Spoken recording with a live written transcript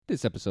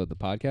This episode of the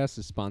podcast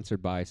is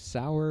sponsored by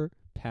Sour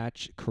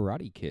Patch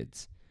Karate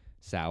Kids.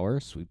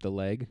 Sour, sweep the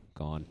leg,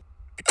 gone.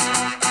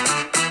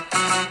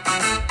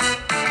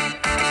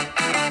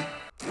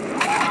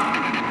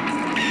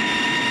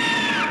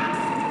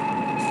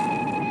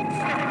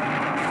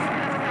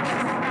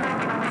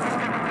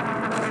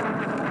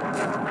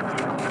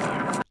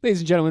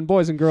 Ladies and gentlemen,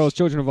 boys and girls,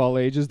 children of all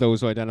ages,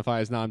 those who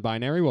identify as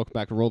non-binary, welcome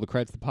back to Roll the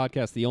Credits, the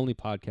podcast, the only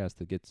podcast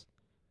that gets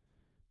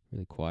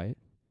really quiet.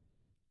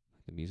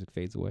 The music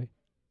fades away.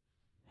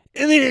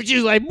 And then it's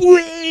just like,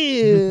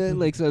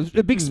 like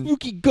a big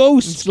spooky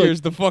ghost. It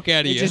scares the fuck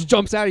out of it you. just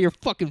jumps out of your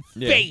fucking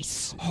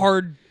face.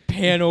 Hard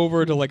pan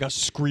over to like a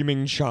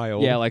screaming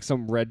child. Yeah, like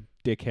some red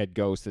dickhead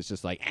ghost that's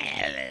just like,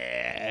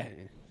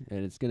 and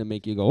it's going to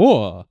make you go,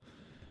 oh.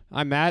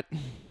 I'm Matt.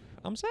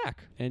 I'm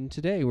Zach. And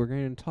today we're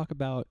going to talk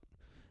about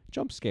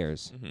jump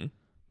scares. Mm-hmm.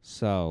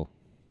 So,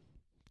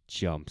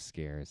 jump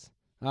scares.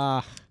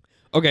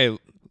 Okay.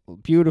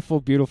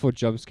 Beautiful, beautiful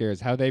jump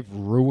scares. How they've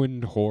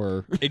ruined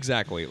horror.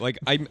 Exactly. Like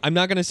I'm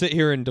not gonna sit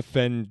here and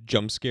defend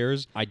jump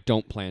scares. I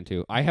don't plan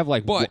to. I have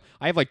like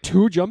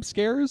two jump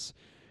scares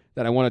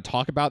that I want to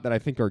talk about that I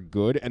think are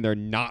good, and they're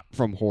not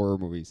from horror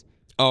movies.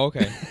 Oh,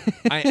 okay.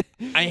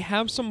 I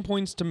have some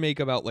points to make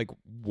about like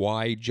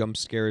why jump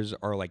scares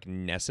are like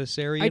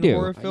necessary in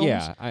horror films.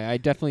 Yeah, I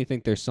definitely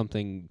think there's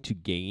something to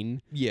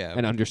gain. Yeah.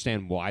 And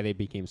understand why they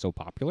became so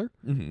popular.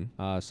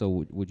 Mm-hmm.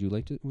 So would you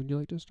like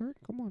to start?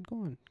 Come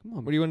on.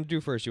 What do you want to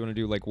do first? You want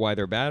to do like why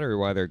they're bad or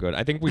why they're good?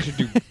 I think we should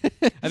do.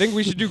 I think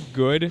we should do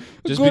good.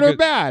 Good or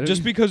bad?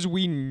 Just because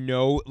we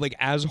know, like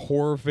as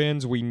horror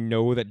fans, we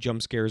know that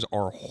jump scares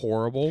are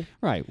horrible.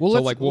 Right. Well,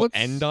 so we'll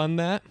end on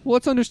that. Well,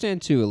 let's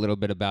understand too a little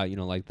bit about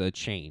like the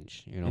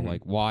change. Mm-hmm.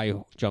 Like why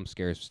jump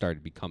scares started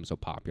to become so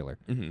popular.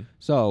 Mm-hmm.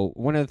 So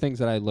one of the things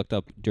that I looked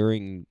up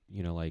during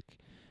I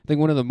think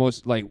one of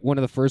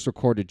the first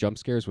recorded jump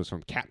scares was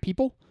from cat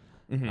people.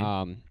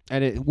 Mm-hmm.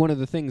 And one of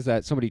the things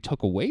that somebody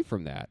took away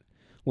from that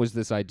was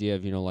this idea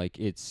of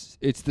it's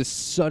this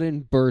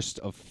sudden burst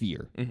of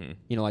fear.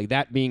 Mm-hmm. Like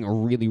that being a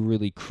really,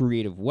 really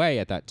creative way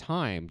at that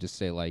time to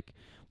say like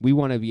we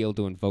want to be able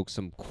to invoke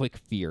some quick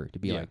fear to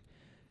be like,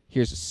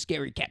 here's a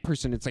scary cat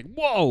person. It's like,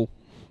 whoa.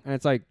 And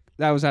it's like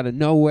that was out of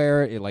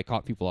nowhere. It like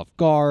caught people off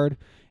guard.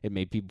 It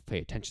made people pay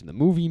attention to the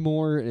movie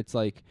more. It's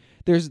like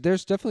there's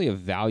definitely a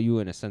value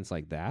in a sense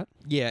like that.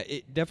 Yeah,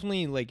 it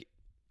definitely like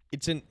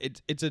it's a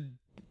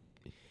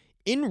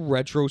in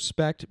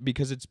retrospect,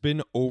 because it's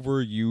been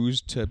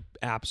overused to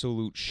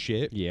absolute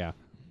shit. Yeah.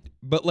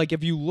 But like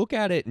if you look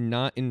at it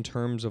not in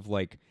terms of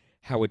like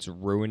how it's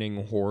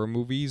ruining horror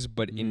movies,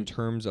 but in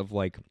terms of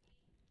like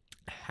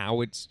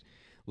how it's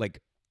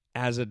like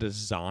as a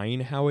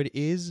design, how it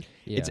is,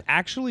 it's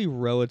actually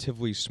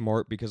relatively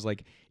smart because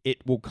like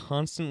it will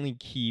constantly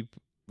keep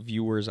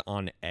viewers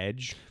on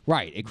edge.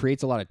 Right. It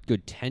creates a lot of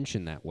good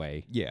tension that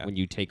way. Yeah. When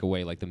you take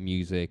away like the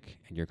music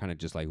and you're kind of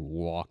just like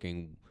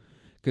walking.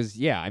 Because,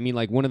 I mean,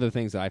 like one of the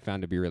things that I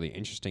found to be really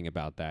interesting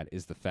about that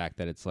is the fact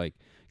that it's like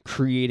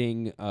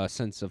creating a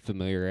sense of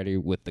familiarity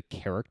with the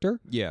character.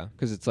 Yeah.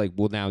 Because it's like,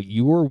 well, now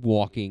you're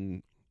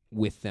walking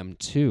with them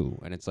too.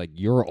 And it's like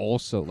you're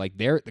also like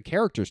the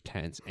character's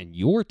tense and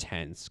you're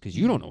tense because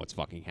you don't know what's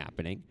fucking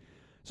happening.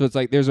 So it's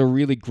like there's a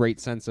really great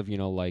sense of,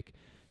 like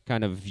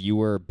kind of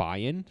viewer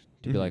buy-in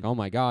to be like, oh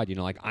my God,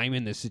 like I'm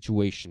in this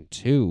situation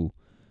too.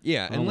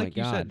 Yeah. Oh and my like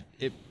you God.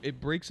 said, it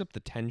breaks up the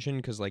tension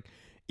because like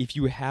if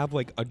you have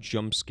like a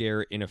jump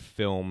scare in a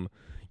film,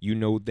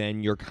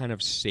 then you're kind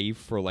of safe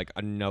for like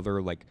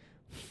another like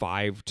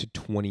 5 to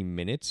 20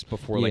 minutes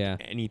before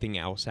like anything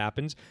else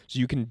happens. So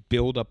you can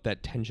build up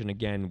that tension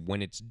again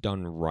when it's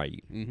done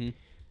right. Mm-hmm.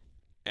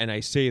 And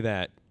I say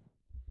that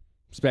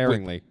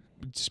sparingly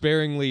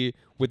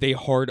with a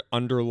hard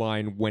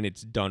underline when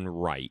it's done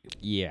right.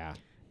 Yeah.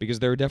 Because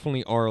there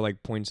definitely are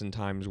like points and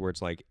times where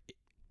it's like,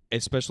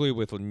 especially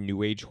with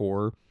new age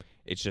horror,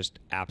 it's just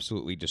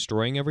absolutely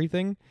destroying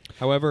everything.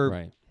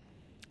 However,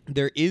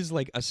 there is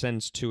like a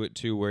sense to it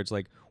too, where it's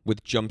like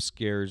with jump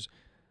scares,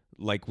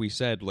 like we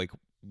said, like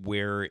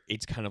where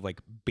it's kind of like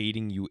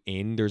baiting you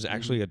in. There's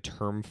actually a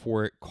term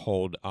for it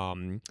called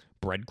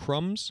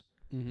breadcrumbs.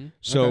 Mm-hmm.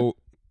 So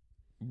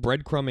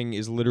breadcrumbing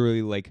is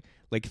literally like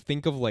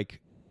think of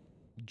like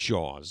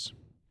Jaws.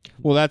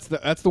 Well, that's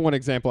the one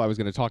example I was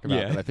going to talk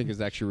about that I think is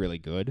actually really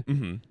good.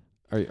 Mm-hmm.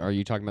 Are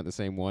you talking about the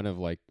same one of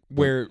like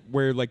where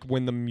like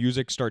when the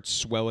music starts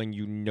swelling,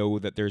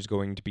 that there's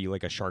going to be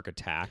like a shark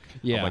attack?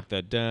 Yeah, of like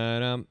the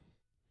da-dum,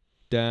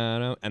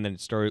 da-dum, and then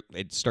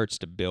it starts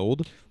to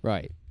build.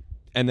 Right.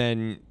 And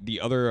then the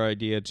other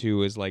idea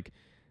too is like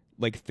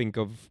think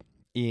of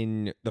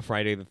in the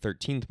Friday the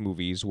 13th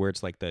movies where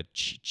it's like the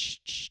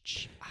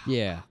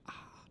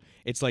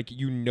it's like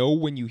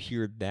when you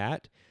hear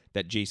that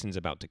Jason's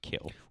about to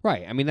kill.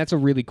 Right. I mean, that's a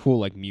really cool,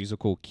 like,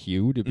 musical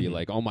cue to be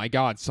like, oh my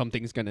God,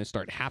 something's going to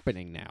start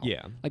happening now.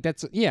 Yeah. Like,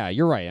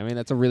 you're right. I mean,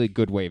 that's a really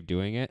good way of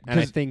doing it. And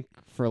I think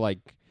for,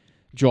 like,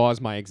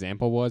 Jaws, my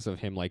example was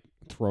of him, like,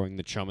 throwing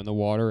the chum in the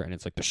water, and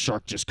it's like the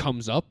shark just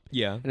comes up.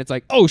 Yeah. And it's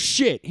like, oh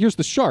shit, here's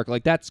the shark.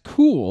 Like, that's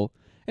cool.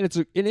 And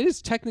it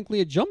is technically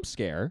a jump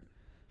scare,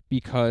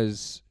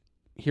 because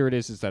here it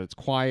is that it's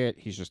quiet.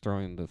 He's just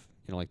throwing the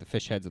like the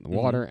fish heads in the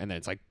water, and then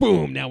it's like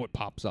boom, now it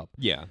pops up.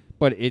 Yeah.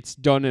 But it's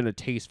done in a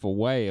tasteful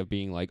way of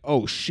being like,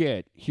 oh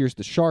shit, here's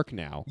the shark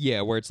now.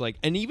 Yeah, where it's like,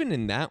 and even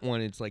in that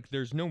one, it's like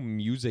there's no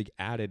music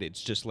added.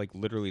 It's just like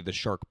literally the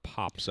shark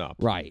pops up.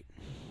 Right.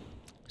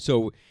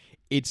 So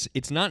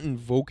it's not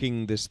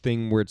invoking this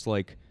thing where it's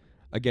like,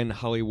 again,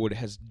 Hollywood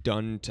has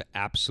done to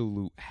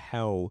absolute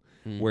hell,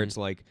 where it's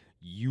like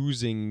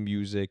using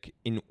music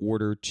in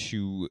order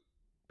to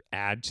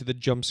add to the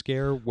jump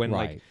scare when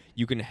like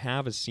you can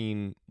have a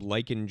scene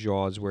like in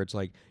Jaws where it's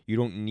like you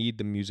don't need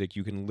the music,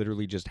 you can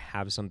literally just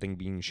have something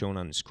being shown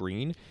on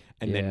screen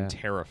and then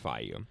terrify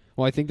you.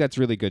 Well, I think that's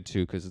really good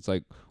too, because it's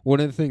like one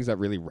of the things that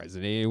really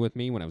resonated with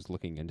me when I was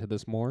looking into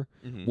this more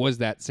was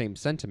that same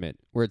sentiment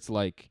where it's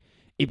like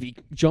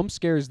jump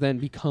scares then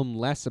become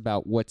less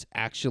about what's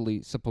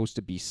actually supposed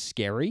to be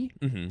scary,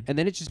 and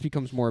then it just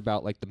becomes more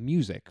about like the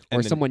music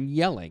or someone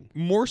yelling.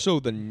 More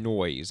so the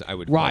noise, I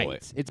would call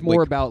it. It's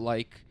more about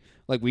like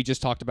we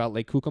just talked about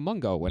like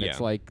Cucamonga, when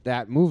it's like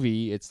that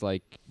movie, it's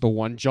like the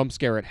one jump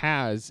scare it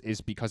has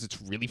is because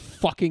it's really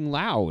fucking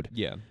loud.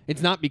 Yeah.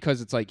 It's not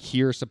because it's like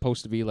here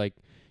supposed to be like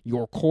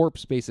your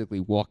corpse basically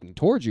walking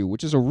towards you,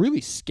 which is a really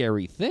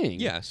scary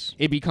thing. Yes.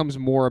 It becomes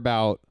more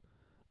about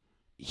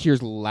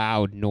here's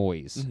loud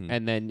noise,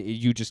 and then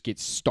you just get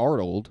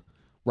startled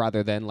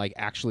rather than like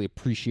actually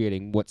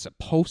appreciating what's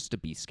supposed to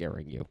be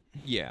scaring you.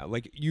 Yeah,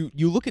 like you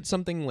look at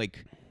something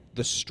like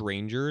The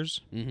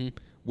Strangers,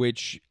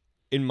 which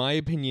in my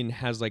opinion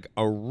has like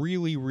a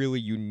really, really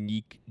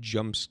unique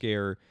jump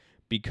scare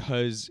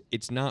because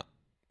it's not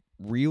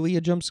really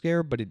a jump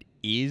scare, but it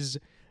is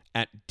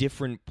at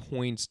different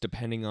points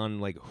depending on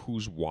like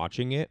who's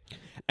watching it.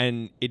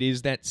 And it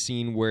is that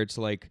scene where it's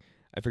like,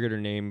 I forget her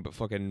name, but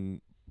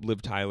fucking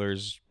Liv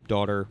Tyler's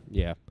daughter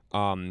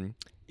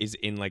is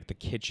in like the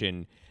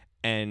kitchen,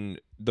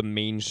 and the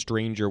main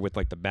stranger with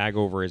like the bag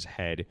over his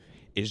head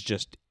is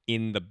just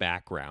in the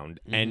background.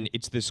 And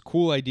it's this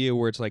cool idea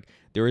where it's like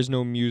there is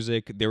no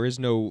music, there is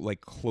no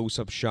like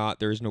close-up shot,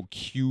 there is no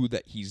cue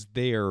that he's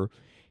there,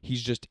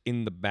 he's just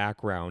in the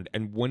background.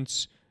 And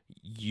once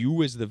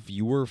you as the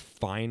viewer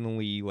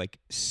finally like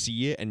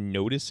see it and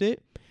notice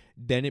it,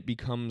 then it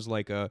becomes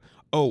like a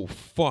oh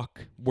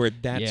fuck, where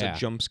that's a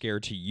jump scare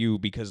to you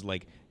because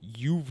like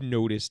you've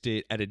noticed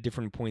it at a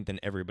different point than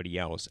everybody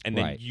else, and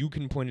then you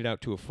can point it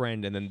out to a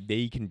friend, and then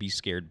they can be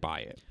scared by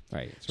it.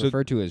 Right. It's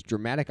referred to as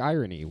dramatic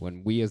irony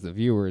when we as the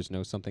viewers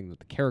know something that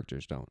the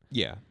characters don't.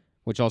 Yeah.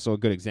 Which also a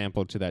good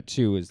example to that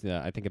too is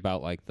that I think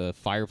about like the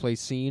fireplace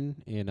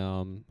scene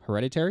in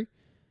Hereditary.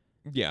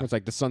 Yeah. Where it's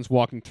like the son's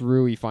walking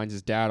through, he finds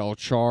his dad all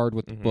charred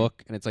with the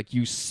book, and it's like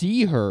you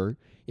see her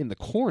in the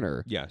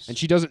corner. Yes. And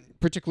she doesn't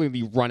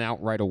particularly run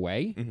out right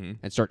away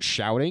and start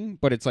shouting,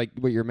 but it's like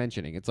what you're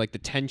mentioning. It's like the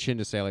tension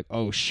to say like,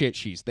 oh shit,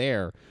 she's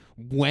there.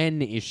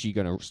 When is she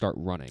going to start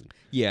running?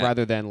 Yeah.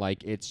 Rather than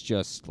like, it's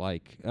just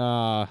like,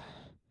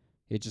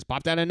 it just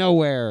popped out of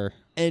nowhere.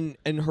 And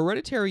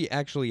Hereditary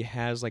actually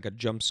has like a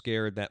jump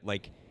scare that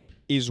like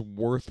is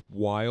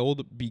worthwhile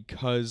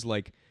because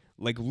like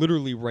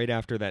literally right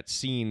after that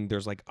scene,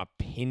 there's like a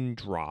pin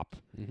drop.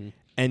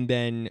 And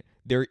then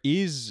there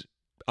is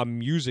a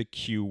music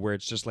cue where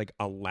it's just like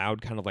a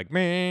loud kind of like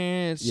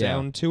meh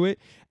sound to it,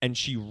 and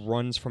she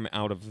runs from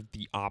out of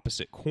the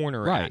opposite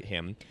corner at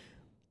him.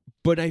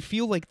 But I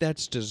feel like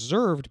that's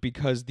deserved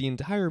because the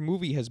entire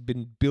movie has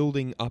been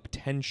building up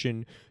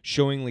tension,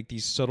 showing like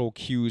these subtle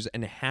cues,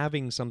 and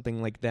having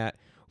something like that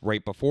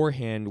right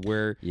beforehand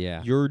where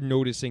you're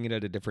noticing it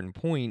at a different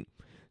point.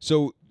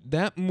 So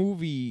that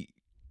movie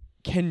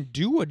can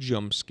do a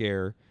jump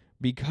scare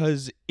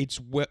because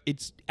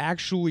it's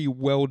actually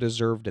well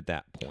deserved at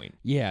that point.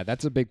 Yeah,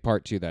 that's a big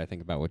part too that I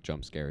think about with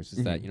jump scares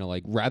is that, you know,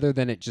 like rather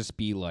than it just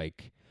be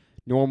like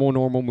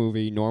normal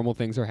movie, normal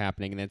things are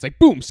happening, and then it's like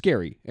boom,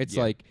 scary. It's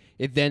like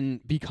it then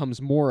becomes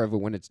more of it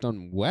when it's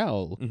done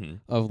well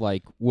of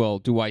like, well,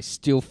 do I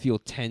still feel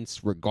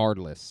tense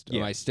regardless?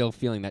 Am I still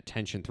feeling that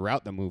tension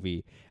throughout the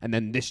movie? And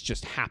then this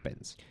just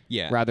happens.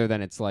 Yeah. Rather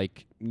than it's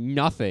like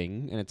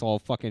nothing and it's all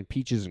fucking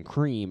peaches and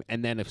cream,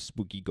 and then a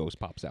spooky ghost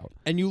pops out.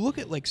 And you look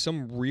at like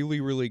some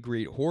really, really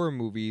great horror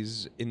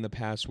movies in the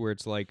past where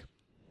it's like,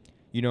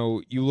 you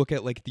know, you look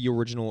at like the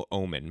original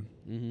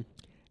Omen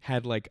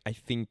had like, I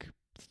think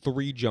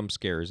 3 jump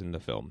scares in the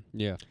film.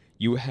 Yeah.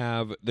 You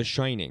have The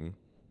Shining,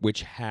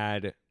 which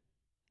had,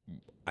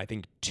 I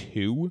think,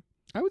 2.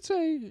 I would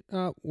say,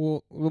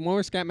 well, the more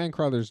Scatman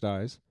Crothers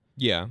dies.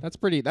 Yeah. That's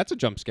a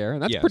jump scare,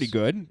 and that's pretty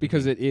good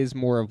because it is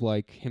more of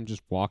like him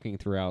just walking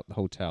throughout the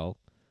hotel,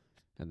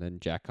 and then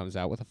Jack comes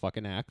out with a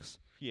fucking axe.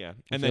 Yeah.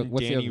 And then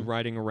Danny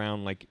riding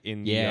around like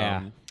in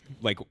the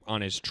like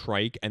on his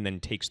trike and then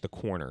takes the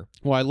corner.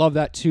 Well, I love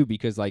that too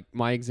because like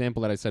my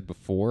example that I said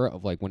before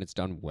of like when it's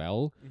done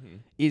well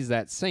is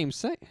that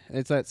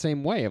it's that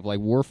same way of like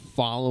we're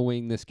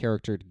following this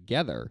character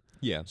together.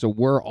 Yeah. So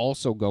we're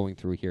also going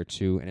through here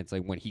too, and it's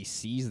like when he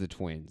sees the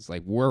twins,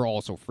 like we're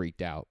also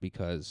freaked out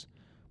because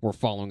we're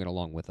following it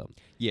along with them.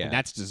 Yeah. And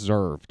that's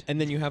deserved.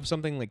 And then you have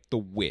something like The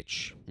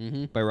Witch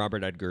by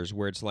Robert Eggers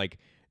where it's like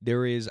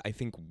there is, I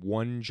think,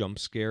 one jump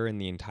scare in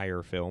the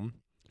entire film,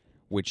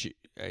 which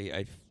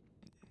I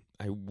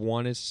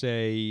want to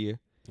say.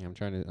 Yeah,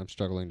 I'm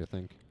struggling to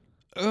think.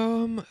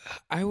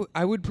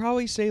 I would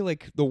probably say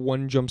like the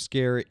one jump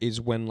scare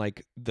is when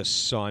like the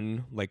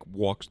son like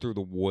walks through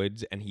the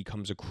woods and he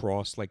comes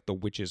across like the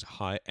witch's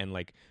hut and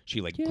like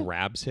she like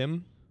grabs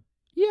him.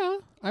 Yeah,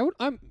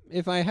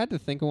 if I had to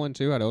think of one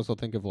too, I'd also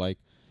think of like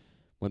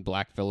when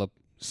Black Phillip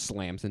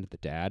slams into the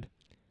dad.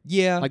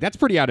 Yeah. Like, that's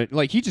pretty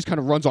like, he just kind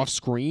of runs off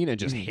screen and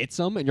just hits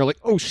him, and you're like,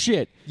 oh,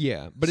 shit.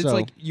 Yeah, but it's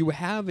like, you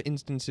have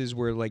instances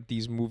where, like,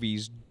 these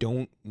movies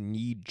don't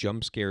need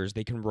jump scares.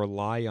 They can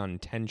rely on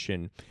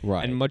tension.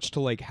 Right. And much to,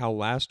 like, how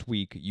last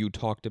week you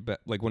talked about,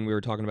 like, when we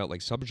were talking about,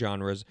 like,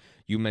 subgenres,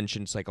 you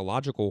mentioned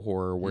psychological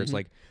horror, where it's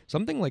like,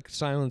 something like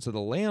Silence of the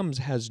Lambs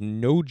has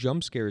no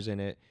jump scares in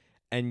it,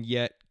 and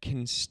yet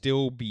can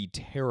still be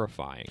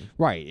terrifying.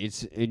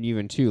 Right. And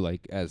even, too,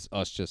 like, as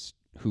us just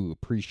who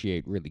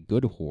appreciate really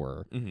good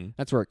horror,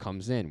 that's where it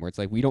comes in, where it's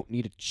like we don't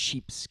need a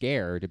cheap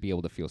scare to be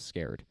able to feel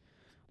scared.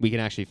 We can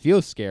actually feel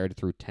scared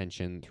through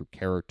tension, through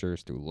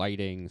characters, through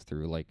lighting,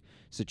 through like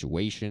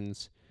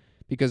situations,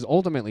 because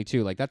ultimately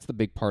too, like, that's the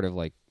big part of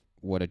like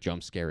what a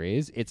jump scare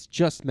is. It's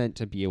just meant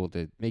to be able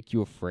to make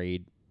you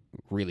afraid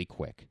really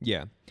quick.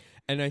 Yeah.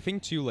 And I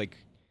think too, like,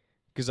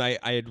 because I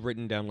had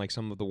written down like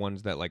some of the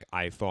ones that like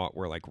I thought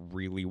were like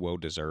really well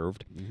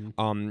deserved.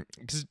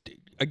 Because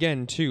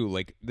again too,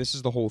 like, this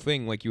is the whole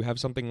thing. Like, you have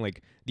something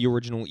like the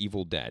original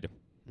Evil Dead.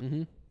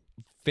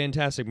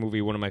 Fantastic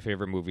movie, one of my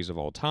favorite movies of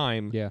all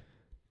time. Yeah.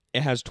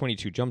 It has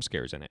 22 jump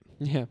scares in it.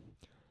 Yeah.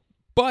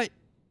 But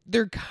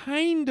they're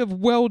kind of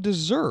well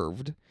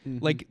deserved.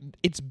 Like,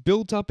 it's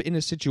built up in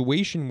a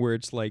situation where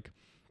it's like,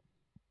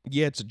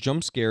 yeah, it's a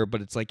jump scare,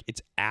 but it's like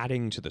it's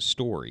adding to the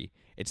story.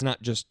 It's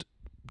not just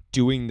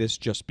doing this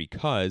just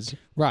because.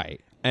 Right.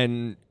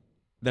 And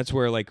that's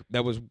where like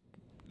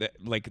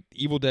like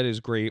Evil Dead is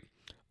great.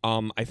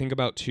 I think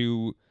about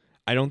too,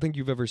 I don't think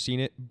you've ever seen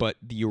it, but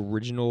the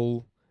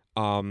original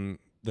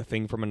The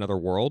Thing from Another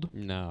World.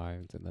 No, I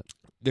haven't seen that.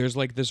 There's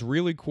like this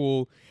really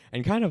cool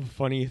and kind of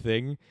funny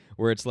thing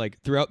where it's like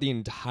throughout the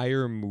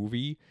entire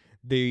movie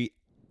they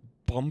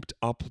bumped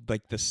up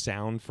like the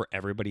sound for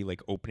everybody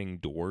like opening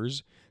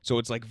doors. So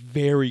it's like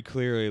very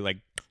clearly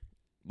like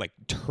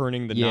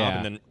turning the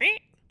knob and then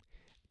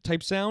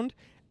type sound,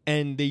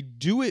 and they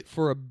do it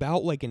for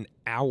about like an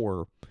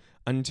hour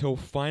until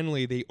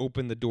finally they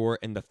open the door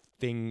and the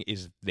thing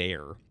is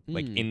there,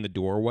 like in the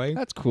doorway.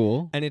 That's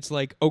cool. And it's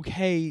like,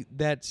 okay,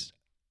 that's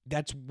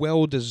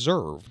well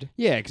deserved.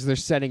 Yeah, because they're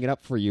setting it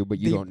up for you, but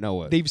you don't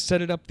know it. They've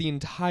set it up the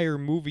entire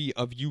movie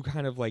of you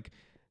kind of like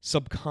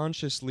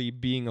subconsciously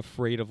being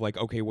afraid of like,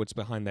 okay, what's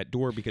behind that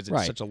door, because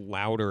it's such a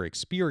louder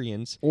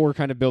experience. Or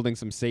kind of building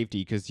some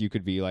safety, because you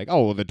could be like,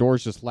 oh, well, the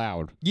door's just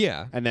loud.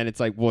 Yeah. And then it's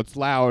like, well, it's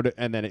loud,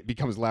 and then it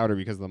becomes louder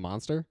because of the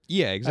monster.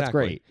 Yeah, exactly. That's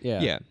great.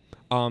 Yeah.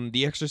 Yeah.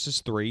 The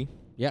Exorcist 3.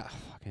 Yeah,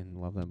 fucking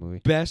love that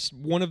movie.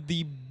 One of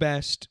the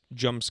best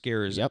jump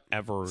scares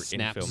ever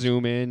Snap, in film.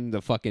 zoom in,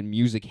 the fucking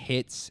music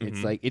hits.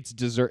 It's like, it's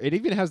dessert. It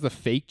even has the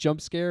fake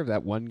jump scare of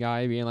that one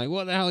guy being like,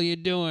 what the hell are you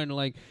doing?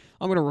 Like,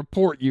 I'm going to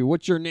report you.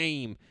 What's your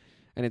name?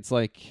 And it's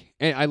like,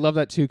 and I love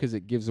that too, because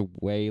it gives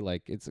away,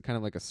 like, it's kind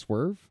of like a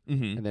swerve,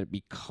 and then it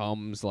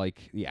becomes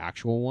like the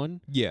actual one.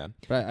 Yeah.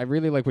 But I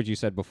really like what you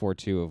said before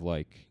too, of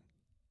like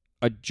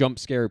a jump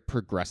scare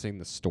progressing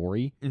the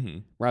story,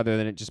 rather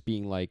than it just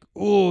being like,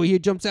 oh, he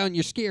jumps out and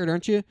you're scared,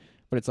 aren't you?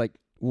 But it's like,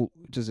 well,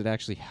 does it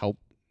actually help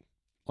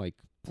like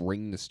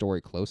bring the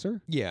story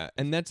closer? Yeah,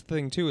 and that's the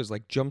thing too, is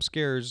like jump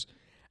scares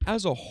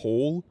as a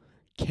whole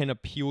can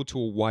appeal to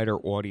a wider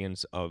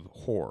audience of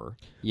horror.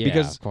 Yeah,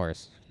 because of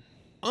course.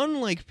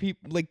 Unlike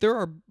people, like, there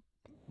are,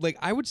 like,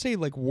 I would say,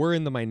 like, we're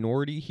in the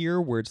minority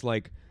here where it's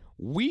like,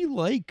 we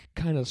like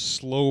kind of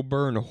slow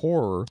burn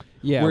horror.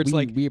 Yeah, where it's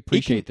like, we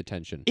appreciate the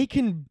tension. It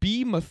can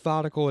be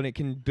methodical and it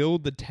can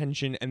build the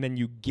tension, and then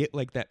you get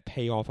like that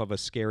payoff of a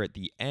scare at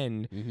the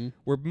end,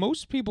 where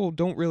most people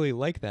don't really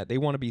like that. They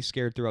want to be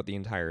scared throughout the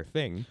entire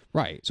thing.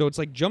 Right. So it's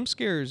like jump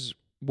scares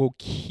will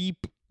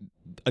keep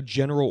a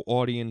general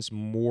audience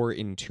more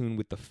in tune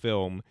with the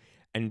film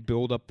and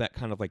build up that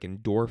kind of like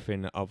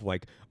endorphin of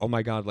like, oh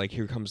my God, like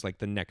here comes like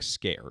the next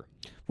scare.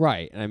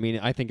 Right. And I mean,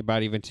 I think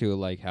about even too,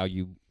 like how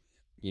you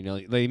know,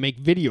 they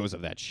make videos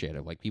of that shit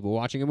of like people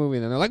watching a movie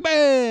and then they're like,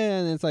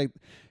 man, and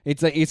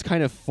it's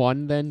kind of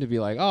fun then to be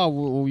like, oh,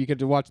 well, you get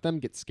to watch them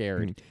get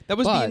scared. That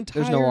was but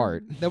there's no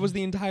art. That was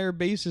the entire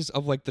basis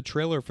of like the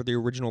trailer for the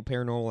original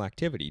Paranormal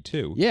Activity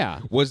too. Yeah.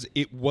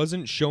 It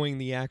wasn't showing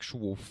the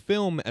actual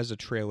film as a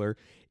trailer.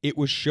 It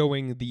was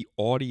showing the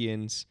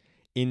audience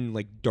in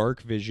like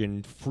dark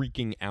vision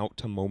freaking out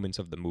to moments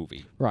of the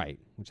movie. Right.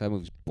 Which that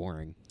movie's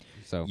boring.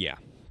 So yeah.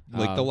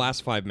 Like the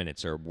last 5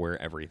 minutes are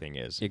where everything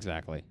is.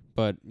 Exactly.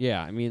 But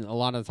yeah, I mean, a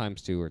lot of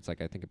times too, where it's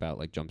like, I think about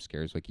like jump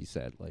scares, like you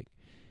said, like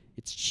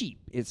it's cheap.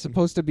 It's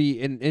supposed to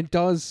be, and it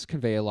does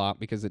convey a lot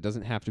because it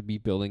doesn't have to be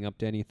building up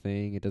to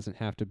anything. It doesn't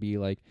have to be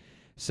like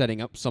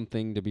setting up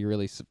something to be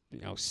really,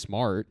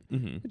 smart.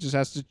 Mm-hmm. It just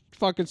has to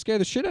fucking scare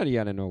the shit out of you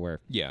out of nowhere.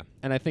 Yeah.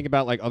 And I think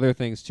about like other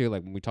things too,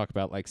 like when we talk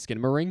about like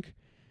Skinamarink,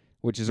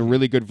 which is a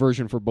really good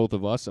version for both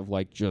of us of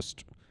like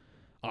just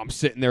I'm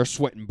sitting there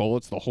sweating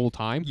bullets the whole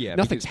time. Yeah,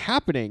 nothing's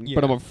happening,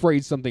 but I'm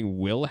afraid something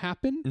will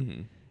happen.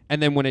 Mm-hmm.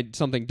 And then when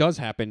something does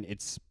happen,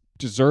 it's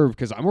deserved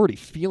because I'm already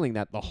feeling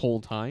that the whole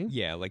time.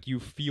 Yeah, like you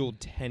feel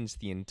tense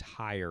the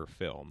entire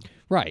film.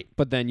 Right.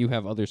 But then you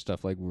have other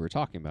stuff like we were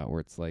talking about where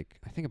it's like,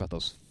 I think about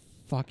those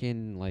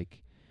fucking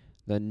like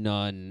The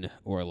Nun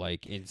or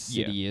like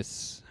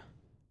Insidious.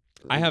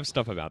 I have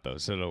stuff about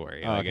those, so don't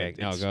worry. Oh, okay.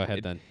 No, go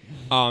ahead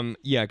then.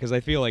 Yeah, because I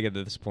feel like at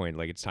this point,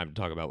 like it's time to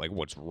talk about like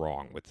what's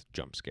wrong with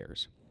jump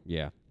scares.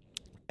 Yeah.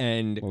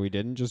 And well, we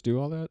didn't just do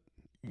all that?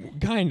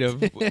 Kind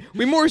of.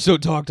 We more so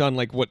talked on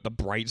like what the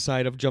bright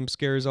side of jump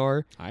scares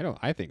are.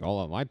 I think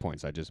all of my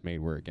points I just made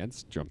were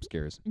against jump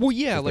scares. Well,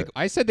 yeah, like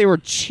I said they were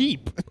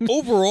cheap.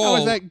 Overall,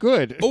 how is that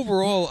good?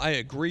 Overall, I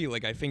agree.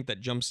 Like I think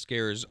that jump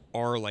scares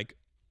are like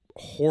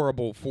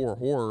horrible for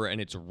horror,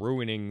 and it's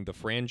ruining the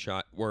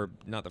franchise, or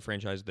not the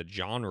franchise, the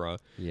genre.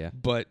 Yeah.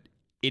 But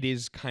it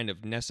is kind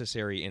of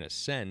necessary in a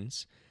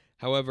sense.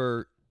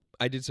 However,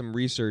 I did some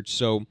research,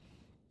 so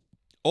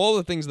all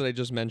the things that I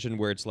just mentioned,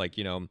 where it's like,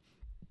 you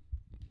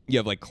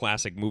have like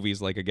classic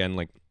movies, like again,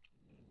 like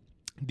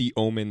The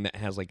Omen that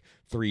has like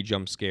 3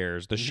 jump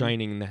scares, The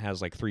Shining that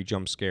has like 3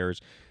 jump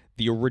scares,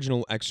 the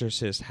original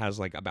Exorcist has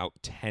like about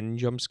 10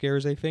 jump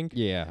scares, I think.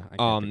 Yeah, I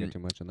can't forget too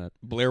much on that.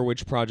 Blair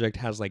Witch Project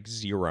has like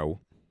 0.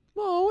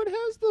 Oh, it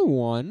has the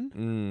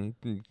one.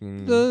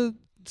 The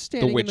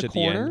standing the witch in the at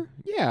corner.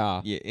 The end.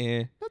 Yeah.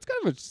 Yeah. That's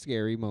kind of a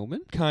scary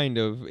moment. Kind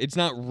of. It's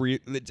not real.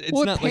 It's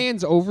well, not it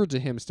pans over to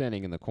him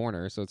standing in the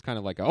corner, so it's kind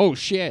of like, oh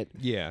shit.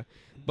 Yeah,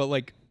 but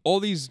like all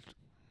these,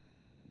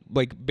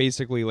 like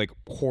basically like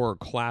horror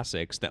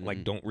classics that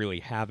like don't really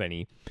have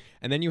any,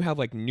 and then you have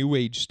like new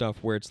age stuff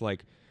where it's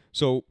like,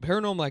 so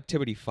Paranormal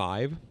Activity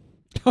 5,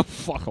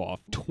 fuck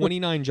off,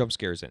 29 jump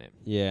scares in it.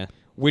 Yeah,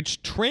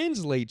 which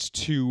translates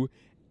to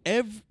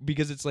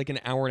because it's like an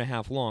hour and a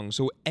half long,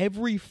 so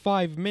every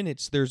 5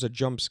 minutes there's a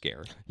jump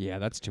scare. Yeah,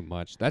 that's too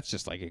much. That's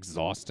just like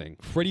exhausting.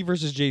 Freddy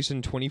vs.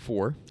 Jason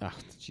 24. Ah,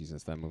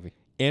 Jesus, that movie.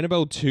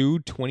 Annabelle 2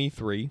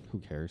 23. Who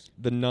cares?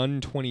 The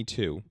Nun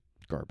 22.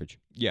 Garbage.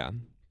 Yeah.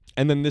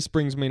 And then this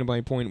brings me to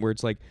my point where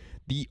it's like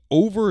the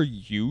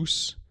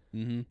overuse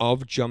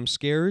of jump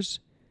scares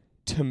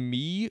to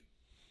me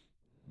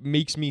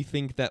makes me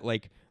think that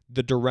like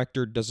the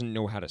director doesn't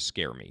know how to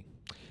scare me.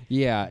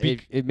 Yeah,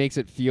 it makes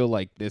it feel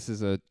like this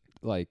is a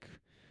like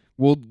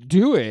we'll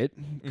do it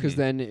because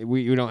then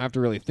we don't have to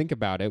really think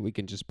about it. We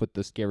can just put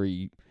the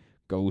scary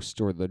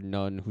ghost or the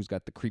nun who's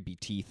got the creepy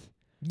teeth.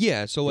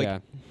 Yeah, so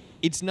like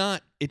it's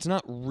not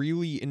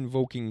really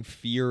invoking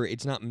fear.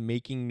 It's not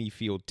making me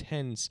feel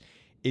tense.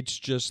 It's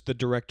just the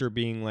director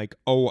being like,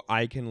 "Oh,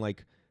 I can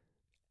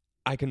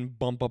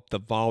bump up the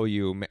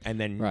volume and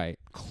then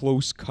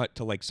close cut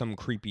to like some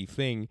creepy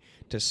thing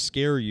to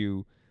scare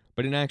you."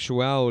 But in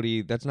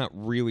actuality, that's not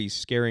really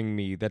scaring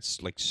me.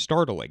 That's like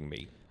startling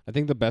me. I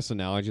think the best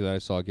analogy that I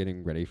saw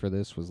getting ready for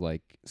this was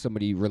like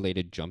somebody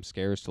related jump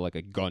scares to like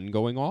a gun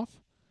going off,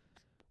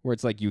 where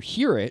it's like you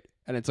hear it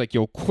and it's like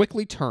you'll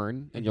quickly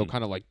turn and you'll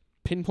kind of like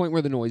pinpoint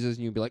where the noise is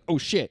and you'll be like, oh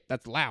shit,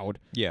 that's loud.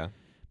 Yeah.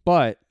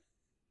 But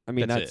I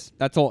mean,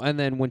 that's all. And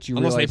then once you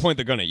unless realize, they point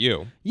the gun at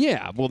you.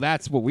 Yeah, well,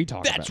 that's what we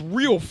talk about. That's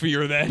real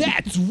fear then.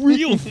 That's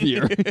real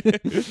fear.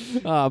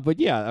 But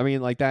yeah, I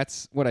mean, like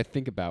that's what I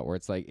think about where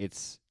it's like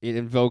it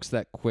invokes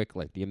that quick,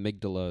 like the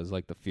amygdala is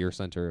like the fear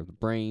center of the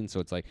brain. So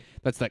it's like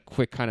that's that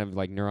quick kind of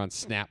like neuron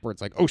snap where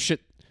it's like, oh shit,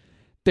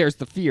 there's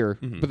the fear.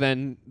 But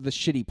then the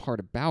shitty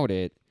part about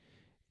it,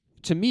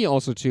 to me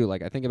also too,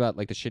 like I think about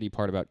like the shitty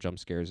part about jump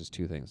scares is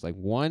 2 things. Like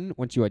one,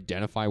 once you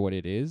identify what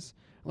it is,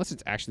 unless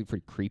it's actually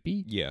pretty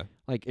creepy,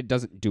 like it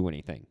doesn't do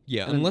anything.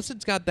 Yeah, and unless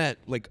it's got that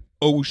like,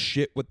 oh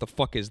shit, what the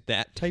fuck is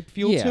that type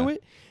feel to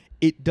it,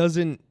 it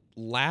doesn't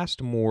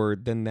last more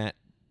than that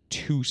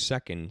 2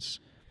 seconds.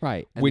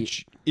 Right.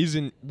 Which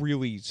isn't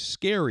really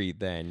scary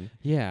then.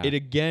 Yeah. It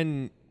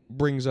again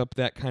brings up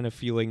that kind of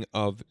feeling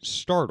of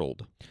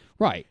startled.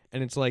 Right.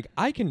 And it's like,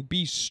 I can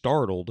be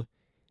startled.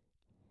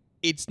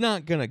 It's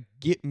not going to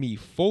get me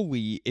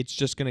fully. It's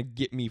just going to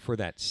get me for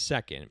that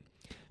second.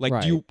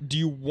 Like, do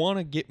you want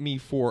to get me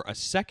for a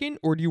second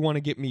or do you want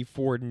to get me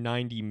for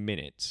 90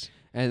 minutes?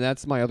 And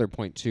that's my other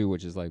point, too,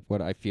 which is like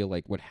what I feel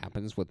like what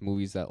happens with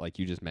movies that, like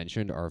you just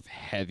mentioned, are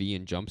heavy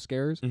in jump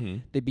scares.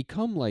 They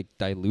become like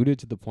diluted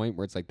to the point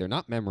where it's like they're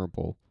not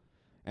memorable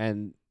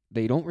and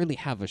they don't really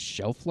have a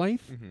shelf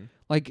life.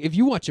 Like, if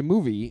you watch a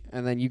movie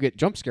and then you get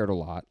jump scared a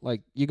lot,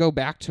 like you go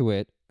back to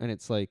it and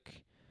it's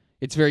like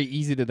it's very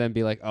easy to then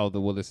be like, oh,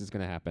 well, this is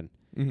going to happen.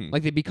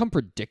 Like, they become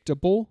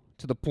predictable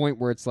to the point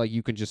where it's like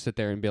you can just sit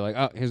there and be like,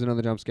 oh, here's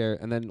another jump scare.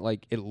 And then,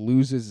 like, it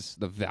loses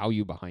the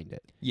value behind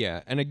it.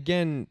 Yeah. And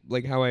again,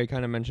 like how I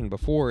kind of mentioned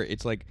before,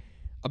 it's like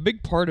a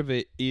big part of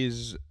it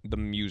is the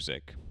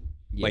music.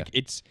 Yeah. Like,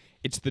 it's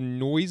the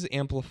noise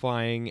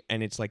amplifying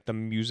and it's like the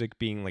music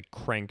being, like,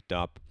 cranked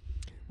up.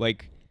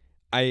 Like,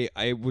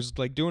 I was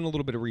like doing a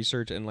little bit of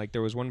research, and like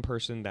there was one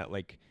person that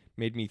like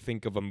made me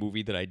think of a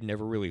movie that I'd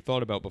never really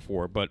thought about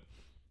before, but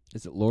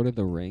is it Lord of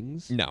the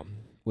Rings? No.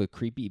 With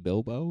creepy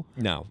Bilbo?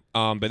 No.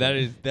 But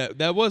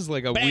that was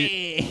like a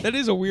weird, that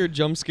is a weird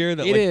jump scare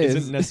that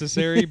isn't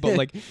necessary, but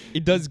like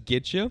it does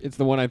get you. It's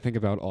the one I think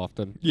about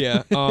often.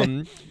 Yeah.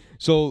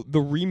 So the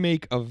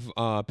remake of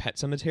Pet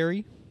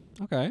Sematary.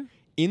 Okay.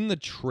 In the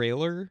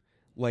trailer,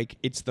 like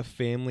it's the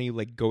family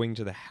like going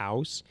to the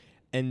house,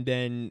 and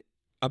then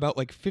about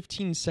like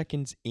 15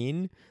 seconds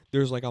in,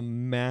 there's like a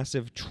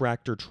massive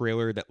tractor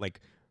trailer that like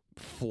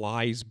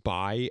flies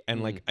by,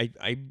 and like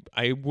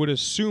I would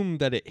assume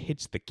that it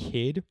hits the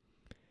kid,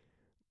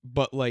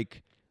 but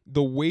like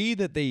the way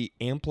that they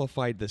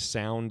amplified the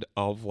sound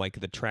of like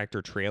the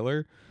tractor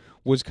trailer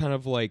was kind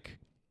of like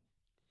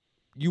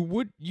you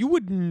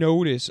would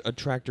notice a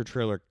tractor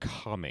trailer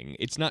coming.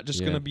 It's not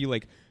just gonna be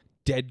like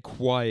dead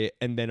quiet,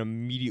 and then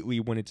immediately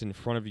when it's in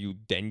front of you,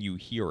 then you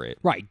hear it.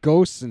 Right,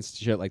 ghosts and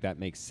shit like that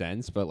makes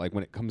sense, but like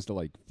when it comes to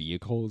like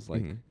vehicles,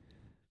 like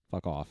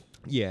fuck off.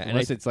 Yeah,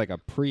 unless it's like a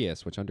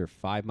Prius, which under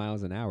 5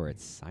 miles an hour,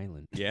 it's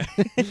silent. Yeah.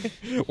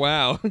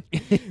 Wow.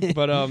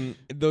 But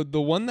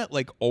the one that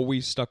like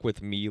always stuck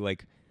with me,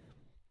 like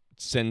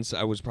since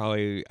I was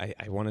probably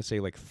I want to say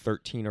like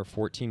 13 or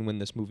 14 when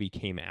this movie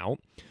came out,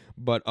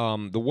 but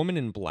The Woman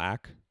in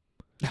Black.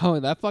 Oh,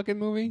 that fucking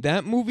movie?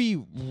 That movie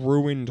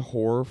ruined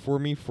horror for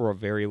me for a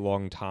very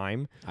long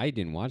time. I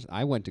didn't watch.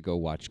 I went to go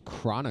watch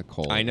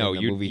Chronicle. I know,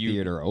 in the movie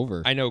theater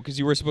over. I know, because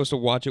you were supposed to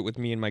watch it with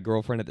me and my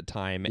girlfriend at the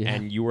time,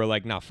 and you were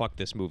like, "Nah, fuck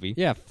this movie."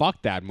 Yeah,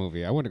 fuck that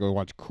movie. I went to go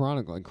watch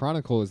Chronicle, and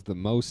Chronicle is the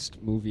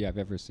most movie I've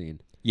ever seen.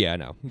 Yeah, I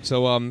know.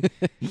 So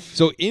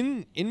so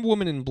in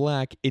Woman in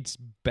Black, it's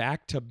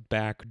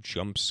back-to-back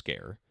jump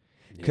scare,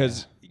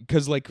 because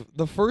like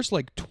the first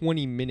like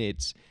 20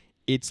 minutes,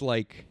 it's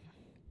like.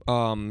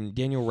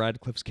 Daniel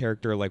Radcliffe's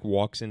character like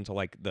walks into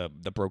like the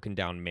broken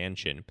down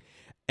mansion,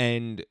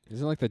 and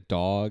isn't it like the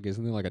dog?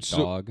 Isn't there like a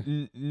dog?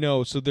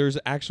 No, so there's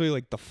actually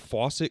like the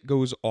faucet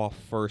goes off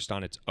first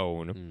on its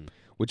own,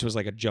 which was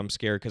like a jump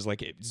scare because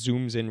like it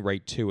zooms in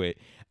right to it,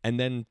 and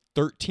then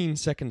 13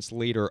 seconds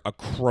later a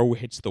crow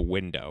hits the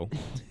window,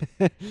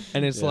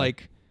 and it's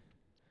like,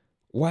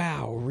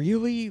 wow,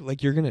 really?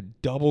 Like you're gonna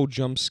double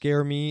jump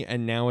scare me,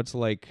 and now it's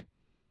like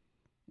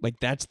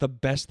that's the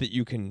best that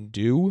you can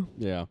do?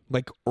 Yeah.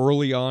 Like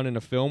early on in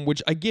a film,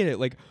 which I get it.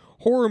 Like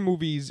horror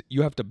movies,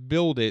 you have to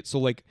build it. So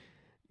like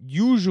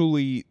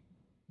usually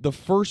the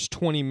first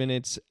 20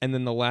 minutes and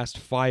then the last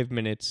 5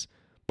 minutes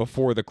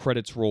before the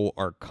credits roll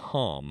are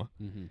calm.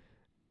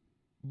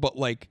 But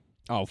like...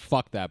 Oh,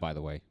 fuck that, by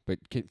the way. But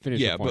finish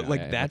yeah, your point. But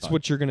like that's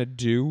what you're going to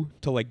do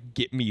to like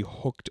get me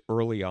hooked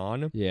early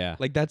on. Yeah.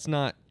 Like that's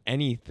not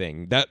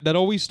anything. That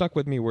always stuck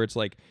with me where it's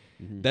like,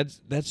 that's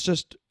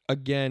just,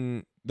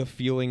 again... the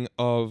feeling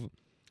of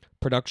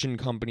production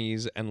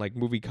companies and like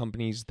movie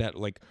companies that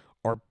like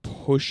are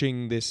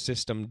pushing this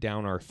system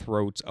down our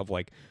throats of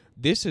like,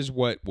 this is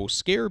what will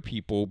scare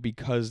people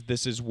because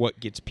this is what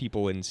gets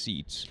people in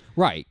seats.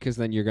 Right, because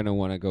then you're going to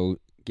want to go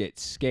get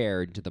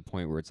scared to the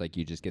point where it's like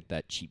you just get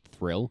that cheap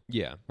thrill.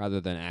 Yeah.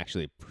 Rather than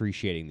actually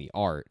appreciating the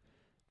art.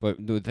 But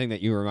the thing that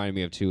you reminded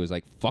me of too is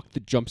like, fuck the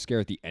jump scare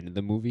at the end of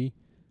the movie.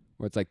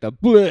 Where it's like the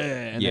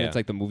bleh, and then it's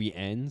like the movie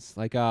ends.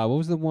 Like, what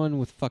was the one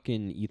with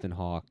fucking Ethan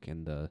Hawke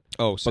and the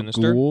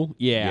Sinister? Ghoul?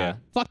 Yeah.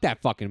 Fuck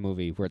that fucking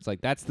movie where it's like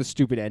that's the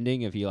stupid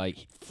ending if he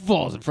like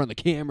falls in front of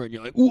the camera and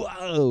you're like,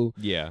 whoa.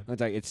 Yeah. It's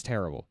like it's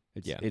terrible.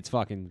 It's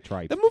fucking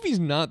tripe. The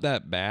movie's not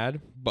that bad,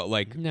 but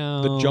like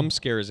the jump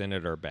scares in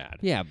it are bad.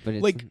 Yeah, but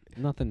it's like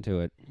nothing to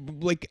it.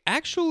 Like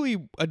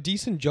actually a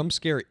decent jump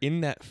scare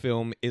in that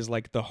film is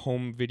like the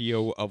home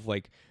video of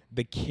like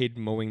the kid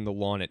mowing the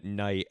lawn at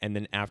night, and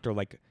then after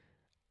like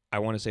I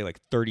want to say like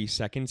 30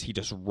 seconds, he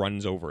just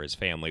runs over his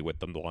family with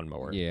the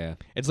lawnmower. Yeah.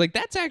 It's like,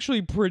 that's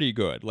actually pretty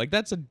good. Like,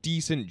 that's a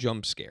decent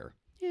jump scare.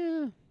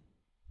 Yeah.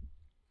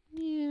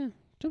 Yeah.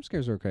 Jump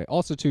scares are okay.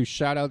 Also, too,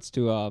 shout outs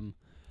to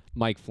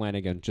Mike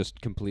Flanagan just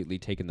completely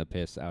taking the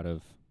piss out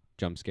of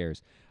jump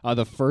scares.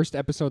 The first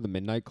episode, The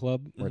Midnight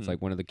Club, where it's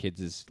like one of the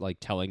kids is like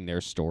telling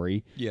their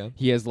story. Yeah.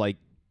 He has like,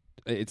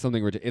 it's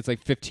something it's like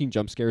 15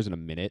 jump scares in a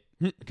minute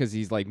because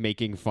he's like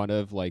making fun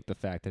of like the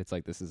fact that it's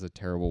like this is a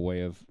terrible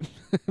way of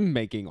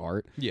making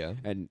art. Yeah.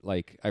 And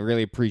like I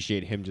really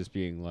appreciate him just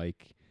being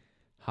like,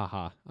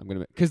 haha, I'm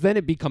gonna, because then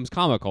it becomes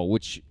comical,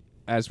 which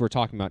as we're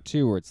talking about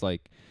too, where it's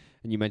like,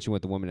 and you mentioned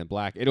with The Woman in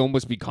Black, it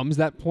almost becomes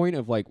that point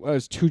of like, well,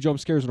 it's 2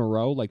 jump scares in a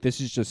row, like this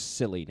is just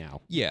silly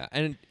now. Yeah.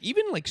 And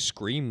even like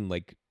Scream,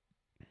 like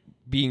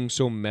being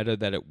so meta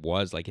that it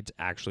was like it's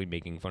actually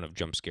making fun of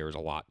jump scares a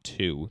lot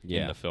too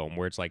in the film,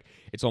 where it's like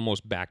it's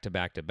almost back to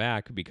back to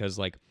back because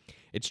like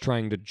it's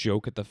trying to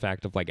joke at the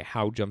fact of like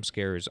how jump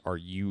scares are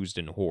used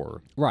in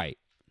horror. Right.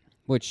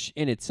 Which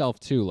in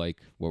itself too,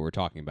 like what we're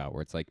talking about,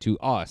 where it's like to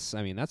us,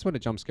 I mean, that's what a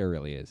jump scare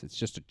really is. It's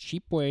just a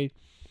cheap way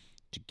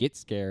to get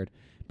scared,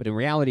 but in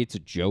reality it's a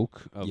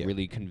joke of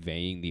really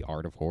conveying the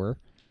art of horror.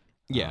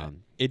 Yeah.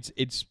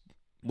 It's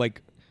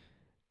like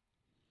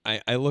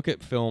I look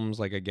at films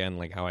like, again,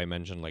 like how I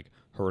mentioned, like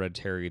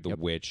Hereditary, The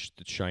Witch,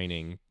 The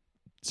Shining,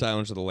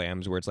 Silence of the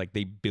Lambs, where it's like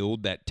they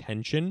build that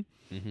tension.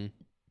 Mm-hmm.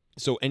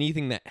 So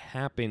anything that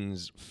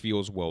happens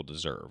feels well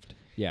deserved.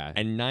 Yeah.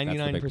 And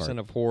 99%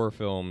 of horror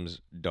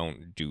films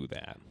don't do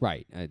that.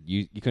 Right.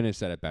 You couldn't have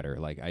said it better.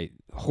 Like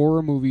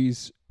horror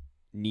movies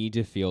need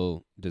to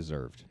feel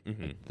deserved.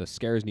 Mm-hmm. The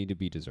scares need to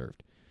be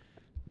deserved.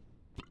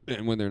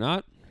 And when they're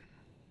not,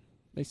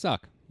 they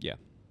suck. Yeah.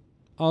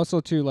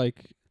 Also, too,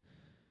 like,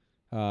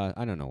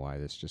 I don't know why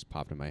this just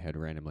popped in my head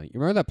randomly. You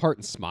remember that part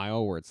in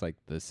Smile where it's like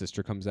the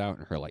sister comes out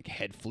and her like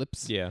head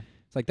flips? Yeah.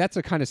 It's like that's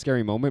a kind of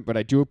scary moment, but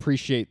I do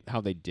appreciate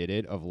how they did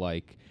it. Of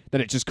like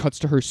then it just cuts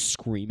to her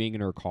screaming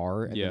in her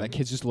car, and then that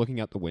kid's just looking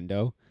out the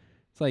window.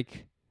 It's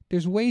like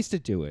there's ways to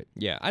do it.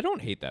 Yeah, I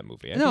don't hate that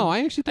movie.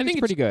 I actually think it's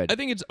pretty good. I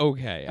think it's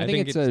okay. I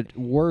think it's a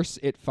worse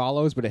It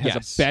Follows, but it has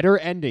a better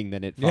ending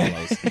than It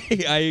Follows.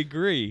 I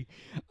agree.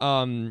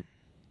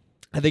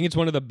 I think it's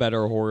one of the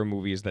better horror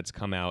movies that's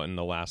come out in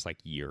the last like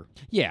year.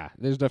 Yeah,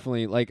 there's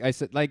definitely like I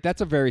said, like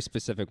that's a very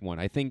specific one.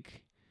 I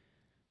think,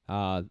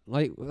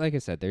 like I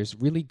said, there's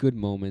really good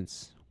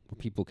moments where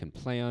people can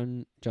play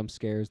on jump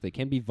scares. They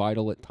can be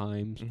vital at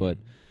times, but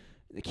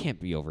they can't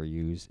be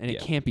overused, and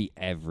it can't be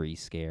every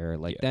scare.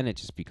 Like then it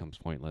just becomes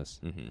pointless.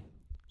 Mm-hmm.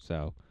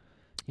 So,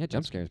 yeah,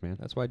 jump scares, man.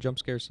 That's why jump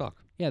scares suck.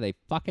 Yeah, they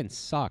fucking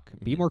suck.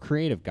 Be more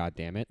creative,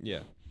 goddammit.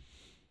 Yeah.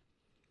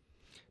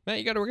 Matt,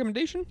 you got a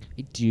recommendation?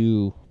 I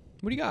do.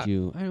 What do you got?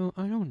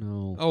 I don't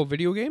know. Oh,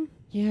 video game?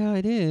 Yeah,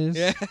 it is.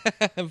 Yeah,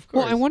 of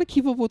course. Well, I want to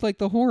keep up with like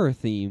the horror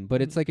theme,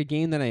 but it's like a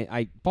game that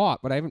I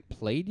bought, but I haven't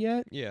played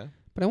yet. Yeah.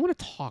 But I want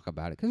to talk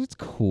about it because it's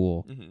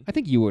cool. Mm-hmm. I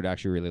think you would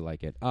actually really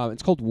like it.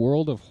 It's called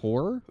World of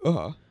Horror.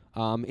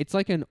 Uh-huh. It's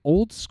like an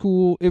old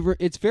school.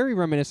 It's very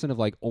reminiscent of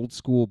like old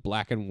school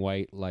black and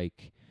white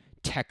like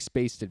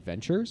text-based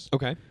adventures.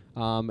 Okay.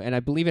 And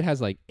I believe it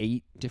has like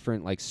 8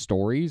 different like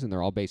stories, and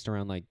they're all based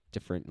around like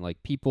different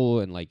like people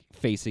and like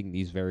facing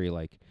these very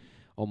like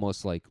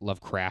almost like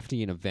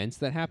Lovecraftian events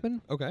that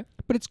happen. Okay.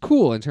 But it's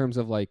cool in terms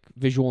of like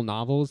visual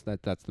novels.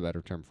 That's the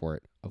better term for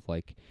it. Of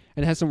like,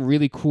 and it has some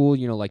really cool,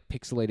 like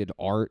pixelated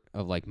art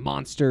of like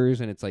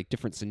monsters, and it's like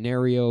different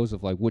scenarios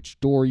of like which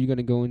door you're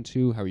gonna go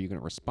into, how are you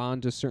gonna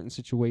respond to certain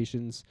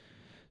situations.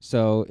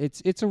 So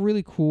it's a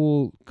really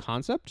cool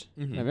concept.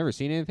 Mm-hmm. I've never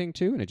seen anything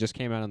too, and it just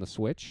came out on the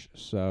Switch.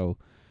 So,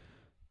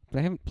 but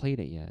I haven't played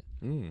it yet.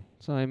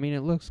 So I mean,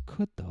 it looks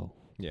good though.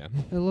 Yeah.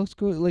 It looks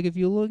good. Like if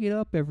you look it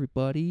up,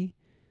 everybody.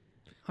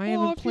 I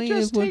haven't played you it.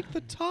 just take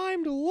the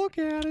time to look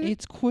at it.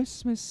 It's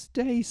Christmas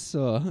Day,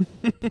 sir.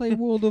 Play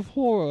World of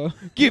Horror.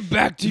 Get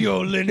back to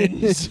your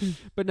linens.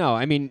 But no,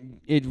 I mean,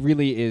 it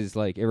really is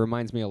like, it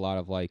reminds me a lot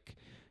of like,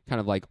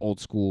 kind of like old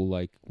school,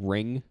 like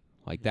Ring,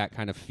 like that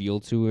kind of feel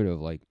to it of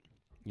like,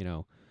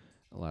 a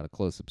lot of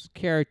close-ups of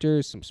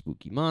characters, some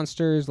spooky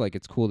monsters. Like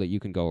it's cool that you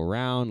can go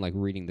around, like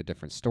reading the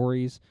different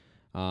stories.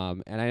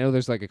 And I know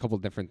there's like a couple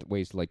of different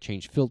ways to like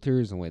change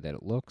filters and the way that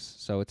it looks.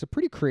 So it's a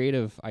pretty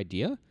creative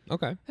idea.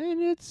 Okay.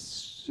 And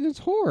it's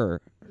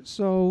horror.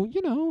 So,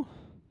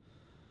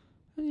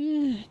 but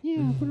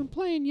I'm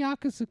playing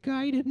Yakuza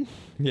Gaiden.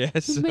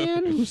 Yes. The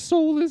man who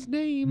sold his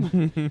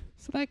name.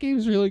 So that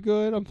game's really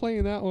good. I'm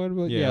playing that one.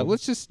 But yeah,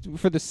 let's just,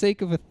 for the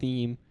sake of a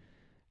theme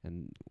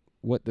and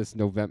what this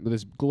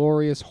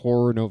glorious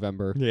horror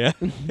November. Yeah.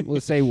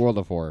 Let's say World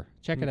of Horror.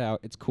 Check it out.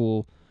 It's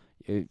cool.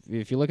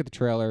 If you look at the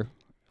trailer,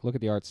 look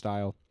at the art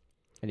style,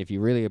 and if you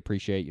really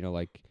appreciate,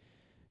 like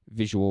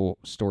visual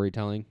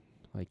storytelling,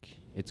 like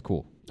it's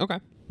cool. Okay.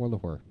 World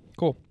of Horror.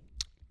 Cool.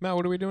 Matt,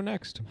 what are we doing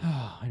next?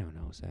 I don't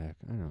know, Zach.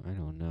 I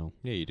don't know.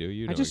 Yeah, you do.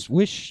 You know. I just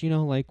wish,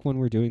 like when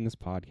we're doing this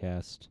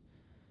podcast,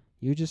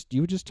 you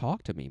would just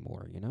talk to me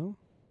more,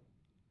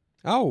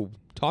 Oh,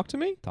 talk to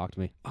me? Talk to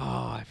me.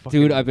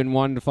 Dude, I've been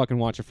wanting to fucking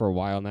watch it for a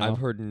while now. I've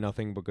heard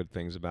nothing but good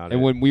things about it.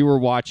 And when we were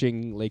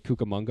watching Lake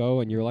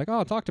Cucamonga and you're like,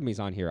 oh, Talk to Me's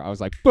on here, I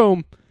was like,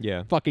 boom.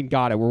 Yeah. Fucking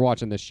got it. We're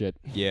watching this shit.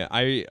 Yeah,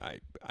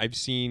 I've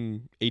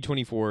seen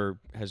A24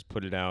 has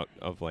put it out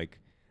of like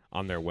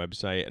on their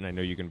website, and I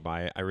know you can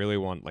buy it. I really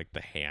want like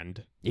the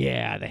hand.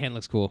 Yeah, the hand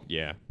looks cool.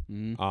 Yeah.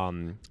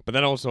 Mm-hmm. But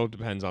that also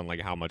depends on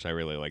like how much I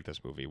really like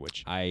this movie,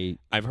 which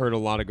I've heard a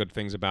lot of good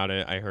things about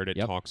it. I heard it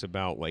talks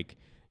about like,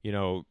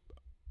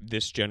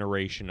 this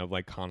generation of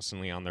like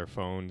constantly on their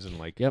phones and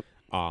like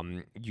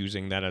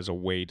using that as a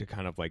way to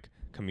kind of like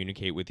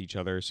communicate with each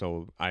other.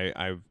 So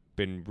I've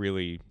been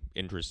really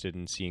interested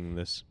in seeing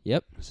this.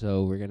 Yep.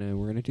 So we're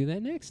gonna do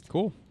that next.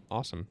 Cool.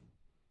 Awesome.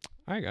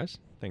 All right, guys.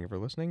 Thank you for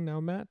listening. Now,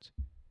 Matt,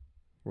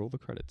 roll the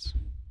credits.